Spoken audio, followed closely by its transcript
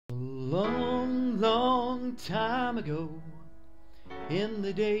long, long time ago, in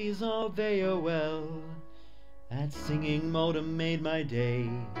the days of AOL, that singing modem made my day.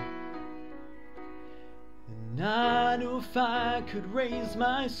 And I knew if I could raise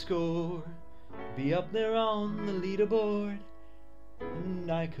my score, be up there on the leaderboard,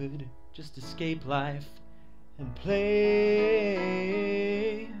 and I could just escape life and play.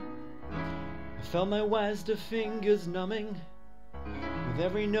 I felt my Wisda fingers numbing with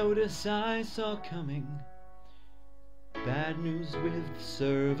every notice I saw coming. Bad news with the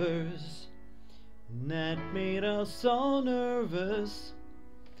servers, and that made us all nervous.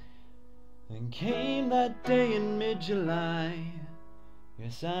 Then came that day in mid-July.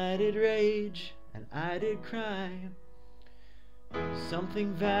 Yes, I did rage and I did cry.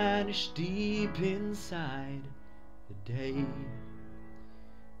 Something vanished deep inside the day.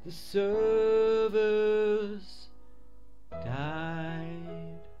 The servers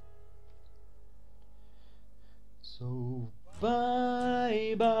died. So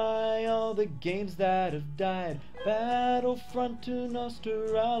bye-bye all the games that have died. Battlefront to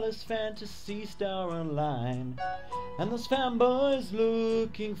NOSTRALRIUS, Phantasy Star Online. And those fanboys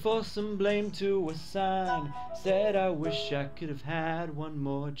looking for some blame to assign said, I wish I could have had one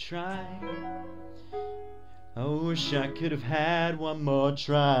more try. I wish I could have had one more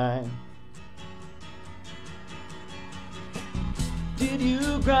try. Did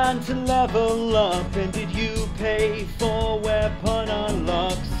you grind to level up, and did you pay for weapon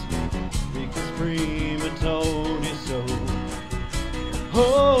unlocks? Because Prima told you so.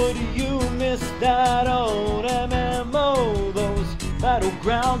 Oh, do you miss that old MMO? Those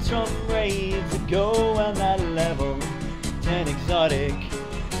battlegrounds from raids ago, and that level 10 exotic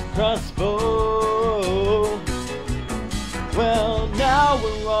crossbow. Well, now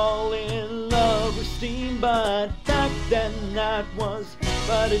we're all in love with Steam, but back then that was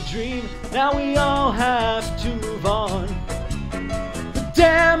but a dream. Now we all have to move on. But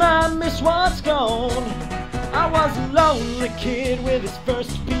damn, I miss what's gone. I was a lonely kid with his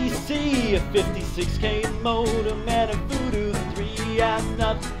first PC, a 56K modem and a Voodoo 3, and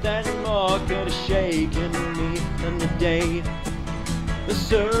nothing more could have shaken me than the day the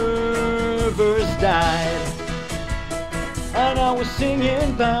servers died. And I was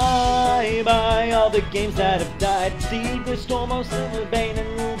singing bye-bye all the games that have died. Seed, the Stormos, and the Bane, and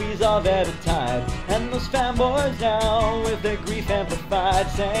Rubies of Evertide. And those fanboys now with their grief amplified,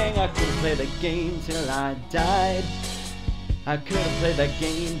 saying I could've played that game till I died. I could've played that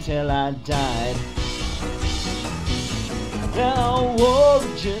game till I died. Now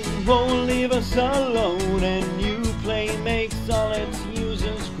Origin won't leave us alone, and Uplay makes all its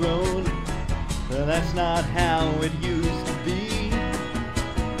users groan. But that's not how it used to be.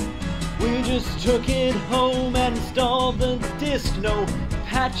 We just took it home and installed the disc. No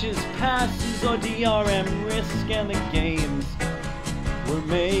patches, passes, or DRM risk, and the games were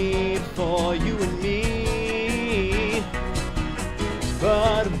made for you and me.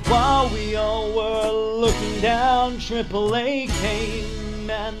 But while we all were looking down, AAA came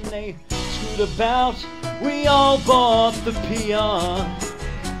and they screwed about. We all bought the PR,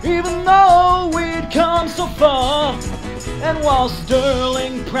 even though we'd come so far. And while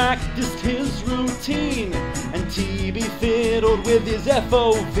Sterling practiced his routine and TB fiddled with his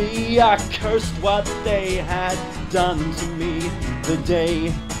FOV, I cursed what they had done to me the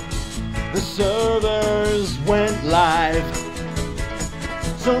day the servers went live.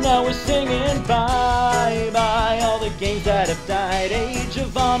 So now we're singing bye-bye all the games that have died. Age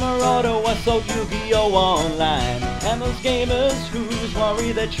of Honor, Auto, Assault, Yu-Gi-Oh! Online. And those gamers whose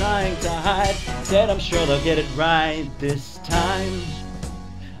worry they're trying to hide said, I'm sure they'll get it right this time.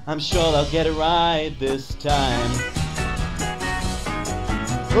 I'm sure they'll get it right this time.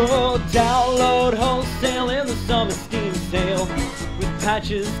 Oh, download wholesale in the summer Steam sale, with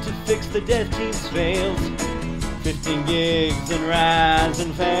patches to fix the dev team's fails. 15 gigs and rise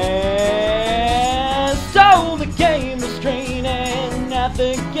and fast. So the game was straining at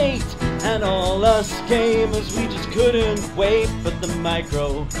the gate, and all us gamers, we just couldn't wait. But the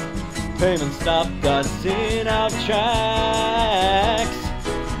micro payment stopped us in our tracks.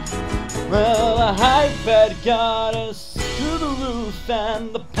 Well, the hype had got us through the roof,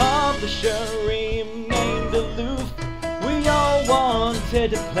 and the publisher remained aloof. We all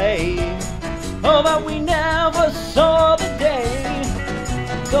wanted to play, oh, but we never saw the day.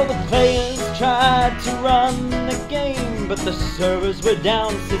 So the players tried to run the game, but the servers were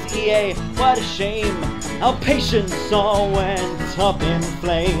down, says EA. What a shame, our patience all went up in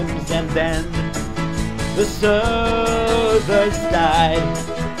flames. And then the servers died.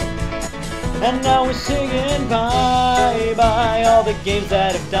 And now we're singing bye-bye all the games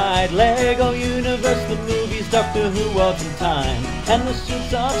that have died. Lego Universe, the movies, Doctor Who, Worlds in Time. And the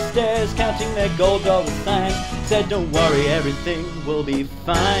suits upstairs counting their gold dollar signs said, don't worry, everything will be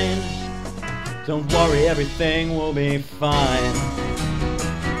fine. Don't worry, everything will be fine.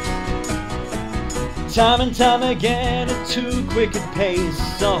 Time and time again, at too quick a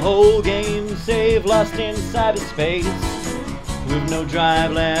pace, a whole game save lost in cyberspace, with no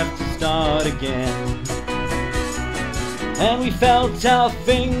drive left to start again. And we felt our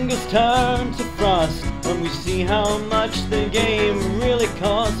fingers turn to frost when we see how much the game really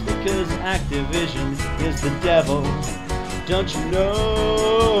costs, because Activision is the devil, don't you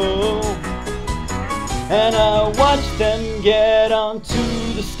know? And I watched them get onto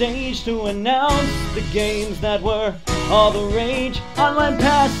the stage to announce the games that were all the rage. Online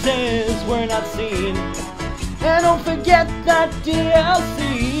passes were not seen, and don't forget that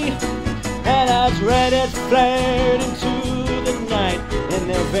DLC. And as Reddit flared into the night in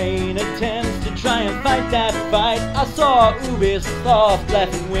their vain attempts to try and fight that fight, I saw Ubisoft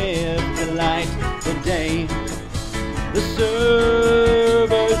laughing with delight the day the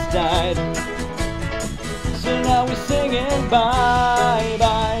servers died. So now we're singing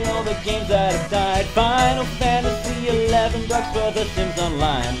bye-bye all the games that have died. Final Fantasy 11, Dark for the Sims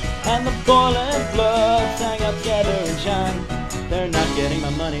Online, and the Boiling Blood sang out together and shine. They're not getting my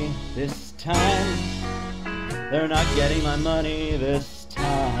money this time. They're not getting my money this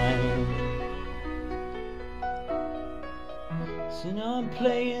time. So now I'm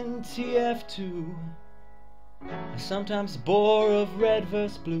playing TF2. I sometimes bore of red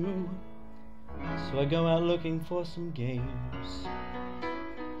versus blue, so I go out looking for some games.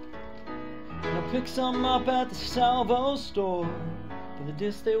 I'll pick some up at the salvo store, but the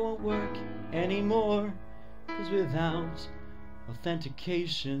discs they won't work anymore, 'cause without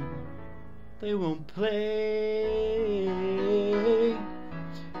authentication they won't play.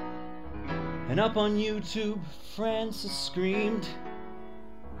 And up on YouTube, Francis screamed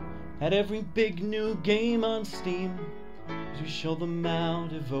at every big new game on Steam, as we show them our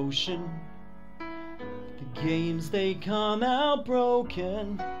devotion. The games they come out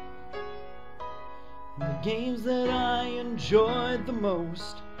broken, and the games that I enjoyed the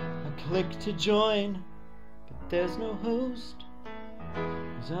most, I click to join, but there's no host.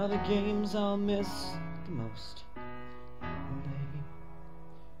 These are the games I'll miss the most. And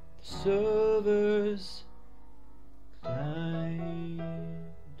the servers died.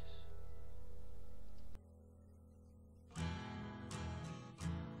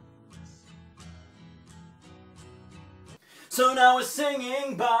 So now we're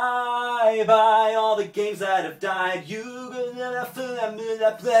singing bye-bye all the games that have died.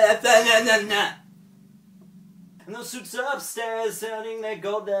 And those suits upstairs sounding their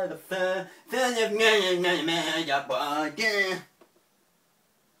gold, they're the